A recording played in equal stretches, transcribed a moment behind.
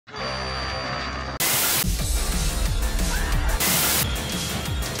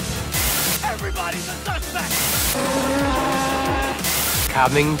Everybody's a suspect!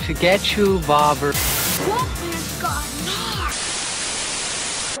 Coming to get you, Bobber.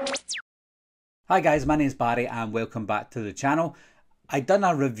 Hi guys, my name is Barry and welcome back to the channel. I done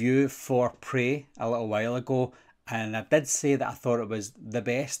a review for Prey a little while ago and I did say that I thought it was the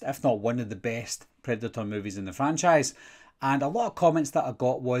best, if not one of the best Predator movies in the franchise. And a lot of comments that I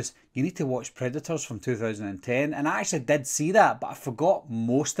got was, you need to watch Predators from 2010. And I actually did see that, but I forgot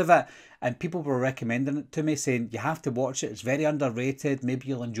most of it. And people were recommending it to me, saying, you have to watch it. It's very underrated. Maybe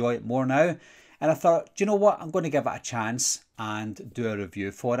you'll enjoy it more now. And I thought, do you know what? I'm going to give it a chance and do a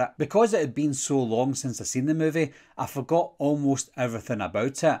review for it. Because it had been so long since I seen the movie, I forgot almost everything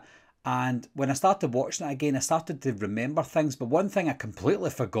about it. And when I started watching it again, I started to remember things. But one thing I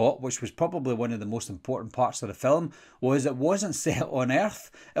completely forgot, which was probably one of the most important parts of the film, was it wasn't set on Earth.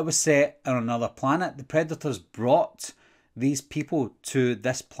 It was set on another planet. The Predators brought these people to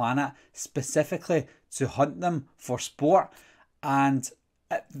this planet specifically to hunt them for sport. And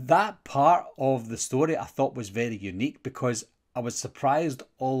that part of the story I thought was very unique, because I was surprised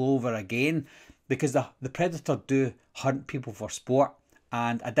all over again, because the Predator do hunt people for sport.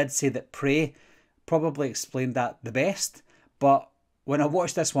 And I did say that Prey probably explained that the best. But when I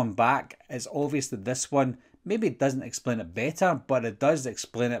watched this one back, it's obvious that this one maybe doesn't explain it better, but it does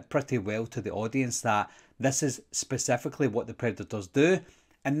explain it pretty well to the audience, that this is specifically what the Predators do.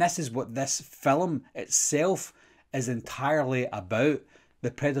 And this is what this film itself is entirely about.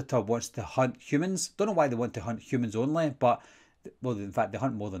 The Predator wants to hunt humans. Don't know why they want to hunt humans only, but, well, in fact, they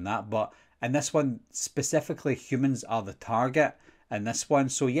hunt more than that. But in this one, specifically, humans are the target in this one.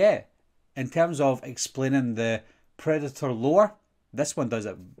 So yeah, in terms of explaining the Predator lore, this one does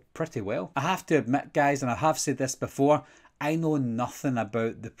it pretty well. I have to admit, guys, and I have said this before, I know nothing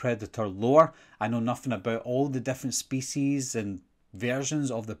about the Predator lore. I know nothing about all the different species and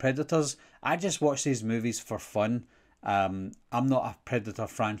versions of the Predators. I just watch these movies for fun. I'm not a Predator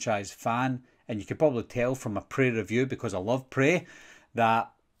franchise fan, and you can probably tell from a Prey review, because I love Prey,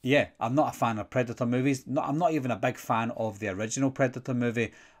 that yeah, I'm not a fan of Predator movies. I'm not even a big fan of the original Predator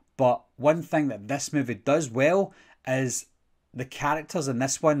movie. But one thing that this movie does well is the characters in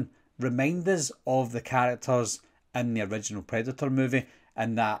this one remind us of the characters in the original Predator movie,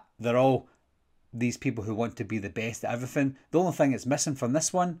 and that they're all these people who want to be the best at everything. The only thing that's missing from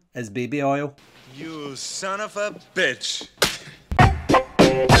this one is baby oil. You son of a bitch.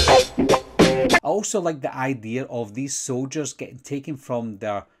 I also like the idea of these soldiers getting taken from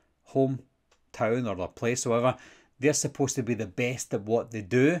their hometown or their place or whatever. They're supposed to be the best at what they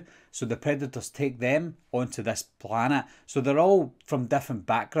do. So the Predators take them onto this planet. So they're all from different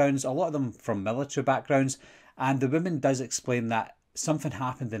backgrounds, a lot of them from military backgrounds. And the woman does explain that something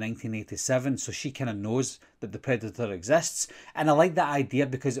happened in 1987, so she kind of knows that the Predator exists. And I like that idea,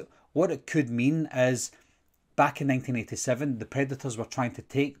 because what it could mean is, back in 1987, the Predators were trying to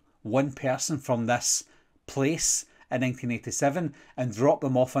take one person from this place in 1987 and drop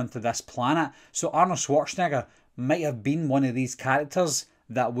them off onto this planet. So Arnold Schwarzenegger might have been one of these characters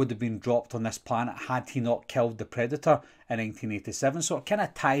that would have been dropped on this planet had he not killed the Predator in 1987. So it kind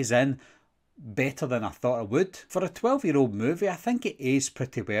of ties in better than I thought it would. For a 12-year-old movie, I think it aged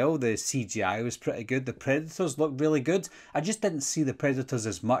pretty well. The CGI was pretty good. The Predators looked really good. I just didn't see the Predators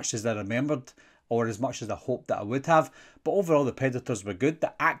as much as I remembered, or as much as I hoped that I would have. But overall, the Predators were good.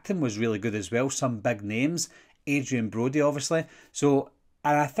 The acting was really good as well. Some big names. Adrian Brody, obviously. So,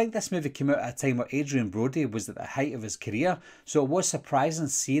 and I think this movie came out at a time where Adrian Brody was at the height of his career. So it was surprising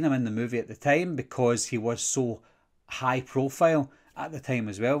seeing him in the movie at the time, because he was so high profile at the time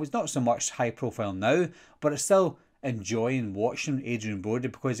as well. He's not so much high profile now, but it's still enjoying watching Adrian Brody,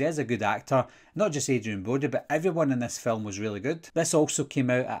 because he is a good actor. Not just Adrian Brody, but everyone in this film was really good. This also came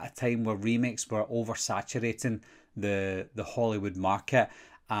out at a time where remakes were oversaturating the Hollywood market,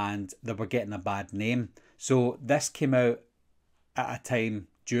 and they were getting a bad name. So this came out at a time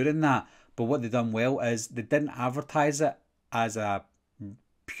during that, but what they done well is they didn't advertise it as a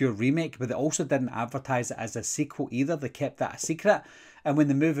pure remake, but they also didn't advertise it as a sequel either. They kept that a secret. And when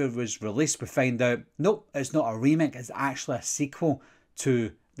the movie was released, we find out, nope, it's not a remake, it's actually a sequel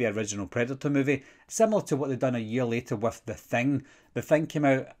to the original Predator movie. Similar to what they've done a year later with The Thing. The Thing came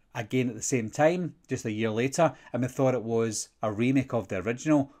out again at the same time, just a year later, and we thought it was a remake of the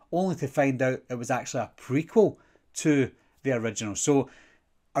original, only to find out it was actually a prequel to the original. So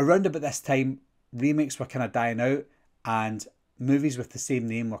around about this time, remakes were kind of dying out, and movies with the same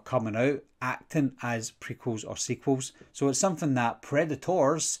name were coming out, acting as prequels or sequels. So it's something that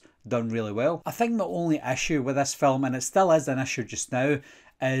Predators done really well. I think my only issue with this film, and it still is an issue just now,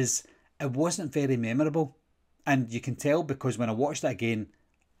 is it wasn't very memorable. And you can tell, because when I watched it again,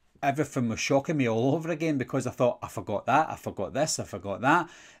 everything was shocking me all over again because I thought, I forgot that, I forgot this, I forgot that.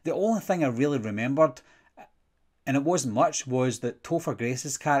 The only thing I really remembered, and it wasn't much, was that Topher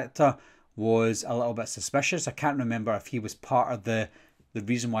Grace's character was a little bit suspicious. I can't remember if he was part of the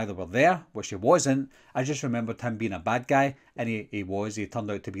reason why they were there, which he wasn't. I just remembered him being a bad guy, and he was. He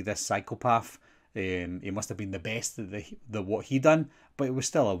turned out to be this psychopath. He must have been the best at the what he done, but he was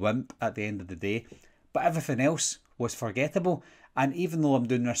still a wimp at the end of the day. But everything else was forgettable. And even though I'm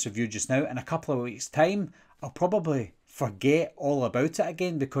doing this review just now, in a couple of weeks' time, I'll probably forget all about it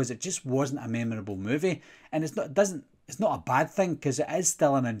again because it just wasn't a memorable movie. And it's not a bad thing because it is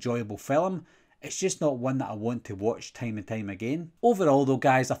still an enjoyable film. It's just not one that I want to watch time and time again. Overall though,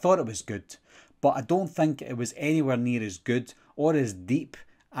 guys, I thought it was good, but I don't think it was anywhere near as good or as deep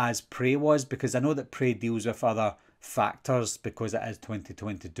as Prey was, because I know that Prey deals with other factors because it is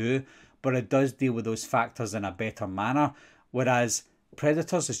 2022, but it does deal with those factors in a better manner. Whereas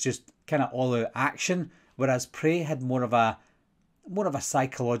Predators is just kind of all out action, whereas Prey had more of a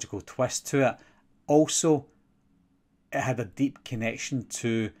psychological twist to it. Also, it had a deep connection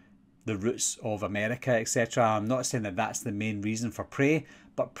to the roots of America, etc. I'm not saying that that's the main reason for Prey,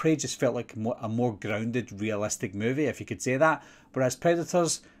 but Prey just felt like a more grounded, realistic movie, if you could say that. Whereas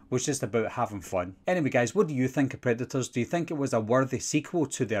Predators was just about having fun. Anyway, guys, what do you think of Predators? Do you think it was a worthy sequel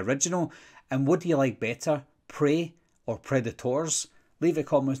to the original? And what do you like better, Prey or Predators? Leave a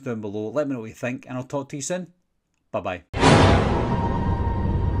comments down below. Let me know what you think, and I'll talk to you soon. Bye-bye.